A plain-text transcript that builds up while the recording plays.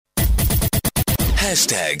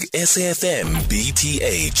#SAFMBTH.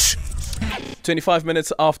 25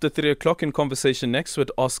 minutes after 3 o'clock in conversation next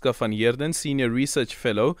with Oscar van Heerden, Senior Research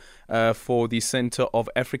Fellow for the Center of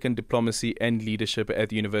African Diplomacy and Leadership at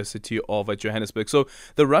the University of Johannesburg. So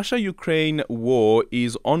the Russia-Ukraine war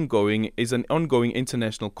is an ongoing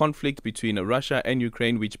international conflict between Russia and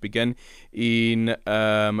Ukraine, which began in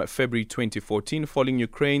February 2014. Following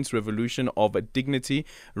Ukraine's revolution of dignity,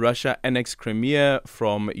 Russia annexed Crimea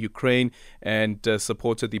from Ukraine and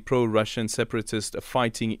supported the pro-Russian separatist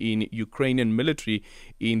fighting in Ukrainian military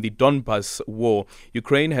in the Donbas war.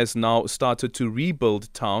 Ukraine has now started to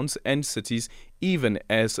rebuild towns and cities even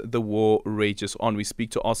as the war rages on. We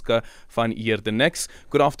speak to Oscar van Heerden next.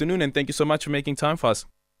 Good afternoon and thank you so much for making time for us.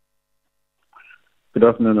 Good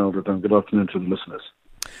afternoon, Albert, and good afternoon to the listeners.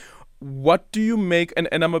 What do you make, and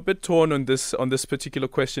I'm a bit torn on this particular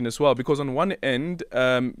question as well, because on one end,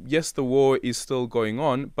 yes, the war is still going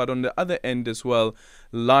on, but on the other end as well,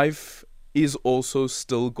 life is also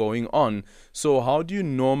still going on. So how do you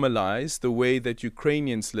normalize the way that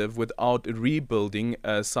Ukrainians live without rebuilding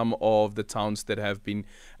some of the towns that have been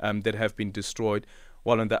destroyed,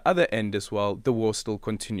 while on the other end as well, the war still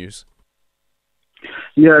continues?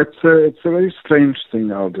 Yeah, it's a very strange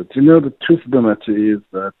thing, Albert. You know, the truth of the matter is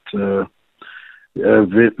that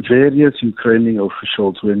various Ukrainian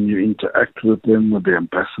officials, when you interact with them, with the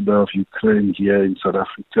ambassador of Ukraine here in South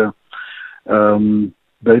Africa,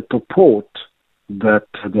 they purport that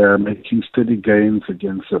they are making steady gains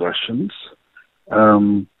against the Russians.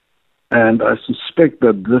 And I suspect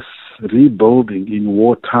that this rebuilding in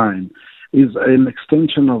wartime is an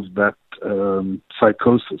extension of that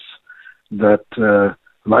psychosis, that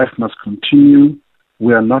life must continue.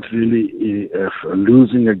 We are not really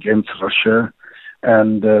losing against Russia,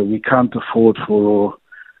 and we can't afford for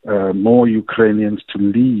more Ukrainians to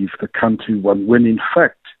leave the country when in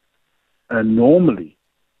fact, normally,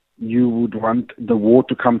 you would want the war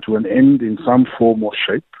to come to an end in some form or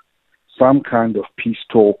shape, some kind of peace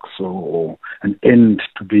talks or an end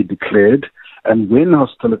to be declared. And when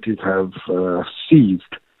hostilities have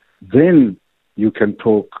ceased, then you can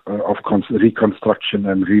talk of reconstruction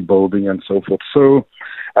and rebuilding and so forth. So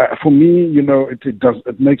for me, you know,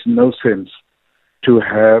 it makes no sense to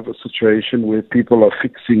have a situation where people are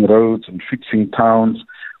fixing roads and fixing towns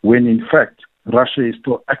when in fact Russia is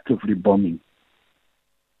still actively bombing.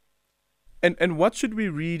 And what should we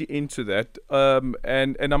read into that?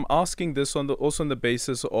 And I'm asking this also on the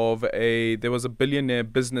basis of there was a billionaire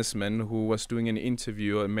businessman who was doing an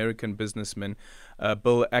interview, an American businessman,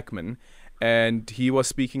 Bill Ackman, and he was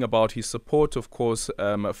speaking about his support, of course,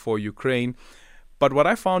 for Ukraine. But what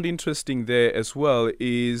I found interesting there as well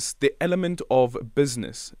is the element of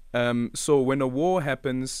business. So when a war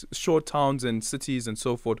happens, sure, towns and cities and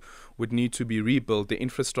so forth would need to be rebuilt. The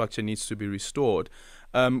infrastructure needs to be restored.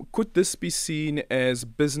 Could this be seen as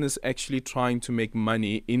business actually trying to make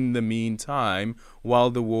money in the meantime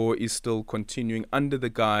while the war is still continuing under the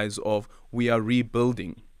guise of we are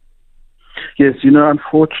rebuilding? Yes, you know,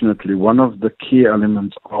 unfortunately, one of the key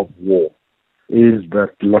elements of war is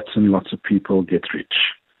that lots and lots of people get rich.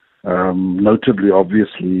 Notably,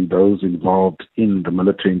 obviously, those involved in the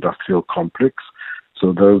military-industrial complex,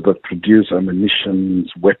 so those that produce ammunition,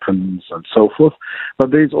 weapons, and so forth.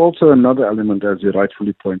 But there's also another element, as you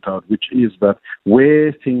rightfully point out, which is that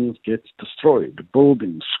where things get destroyed,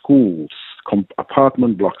 buildings, schools,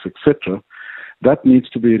 apartment blocks, etc., that needs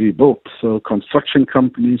to be rebuilt. So construction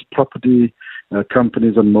companies, property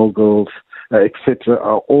companies and moguls, etc.,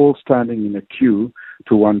 are all standing in a queue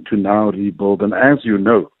to want to now rebuild. And as you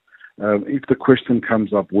know, if the question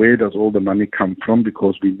comes up, where does all the money come from?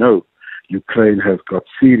 Because we know Ukraine has got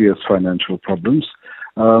serious financial problems.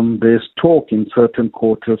 There's talk in certain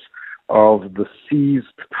quarters of the seized,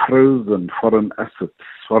 frozen foreign assets,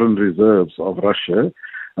 foreign reserves of Russia,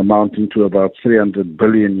 amounting to about $300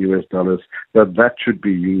 billion that should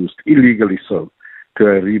be used, illegally so, to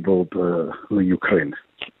rebuild Ukraine.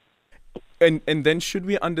 And then should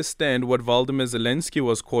we understand what Volodymyr Zelensky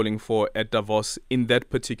was calling for at Davos in that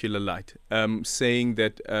particular light, saying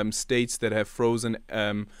that states that have frozen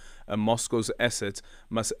Moscow's assets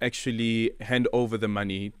must actually hand over the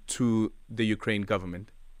money to the Ukraine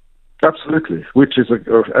government? Absolutely, which is,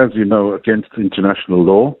 as you know, against international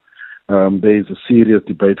law. There is a serious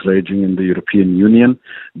debate raging in the European Union.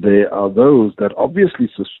 There are those that obviously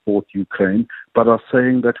support Ukraine, but are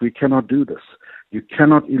saying that we cannot do this. You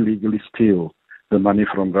cannot illegally steal the money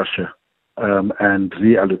from Russia and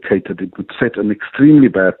reallocate it. It would set an extremely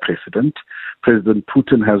bad precedent. President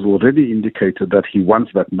Putin has already indicated that he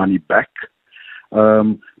wants that money back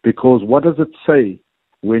because what does it say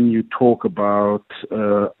when you talk about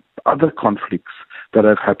other conflicts that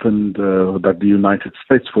have happened, that the United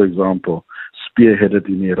States, for example, spearheaded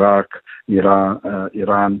in Iraq,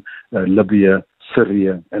 Iran, Libya,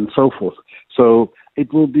 Syria, and so forth. So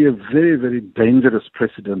it will be a very, very dangerous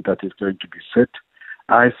precedent that is going to be set.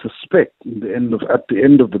 I suspect at the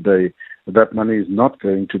end of the day, that money is not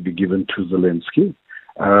going to be given to Zelensky,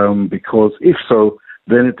 because if so,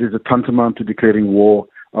 then it is a tantamount to declaring war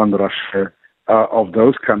on Russia of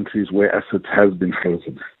those countries where assets has been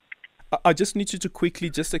frozen. I just need you to quickly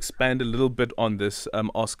just expand a little bit on this,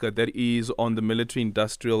 Oscar, that is on the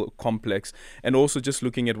military-industrial complex, and also just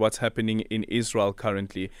looking at what's happening in Israel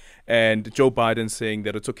currently. And Joe Biden saying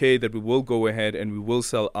that it's okay, that we will go ahead and we will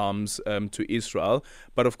sell arms to Israel.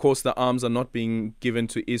 But of course, the arms are not being given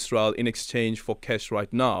to Israel in exchange for cash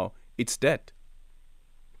right now. It's debt.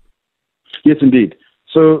 Yes, indeed.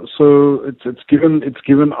 So it's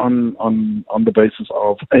given on the basis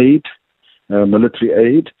of aid,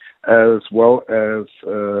 military aid, as well as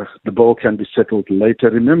the bill can be settled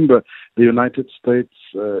later. Remember, the United States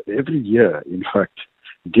every year, in fact,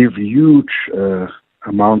 give huge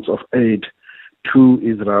amounts of aid to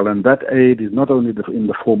Israel, and that aid is not only in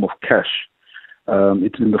the form of cash,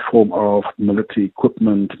 it's in the form of military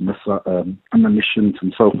equipment, ammunition,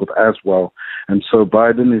 and so forth as well. And so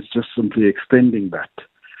Biden is just simply extending that,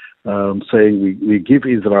 saying we give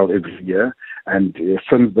Israel every year, and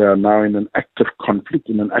since they are now in an active conflict,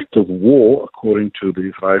 in an active war, according to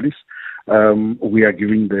the Israelis, we are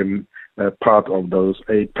giving them part of those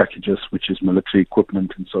aid packages, which is military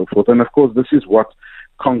equipment and so forth. And of course, this is what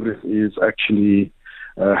Congress is actually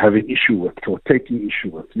having issue with, or taking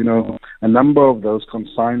issue with. You know, a number of those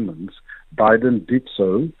consignments, Biden did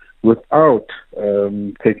so without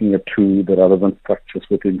taking it to the relevant structures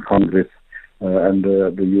within Congress and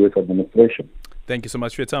the U.S. administration. Thank you so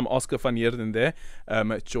much for your time. Oscar van Heerden there,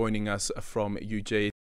 joining us from UJ.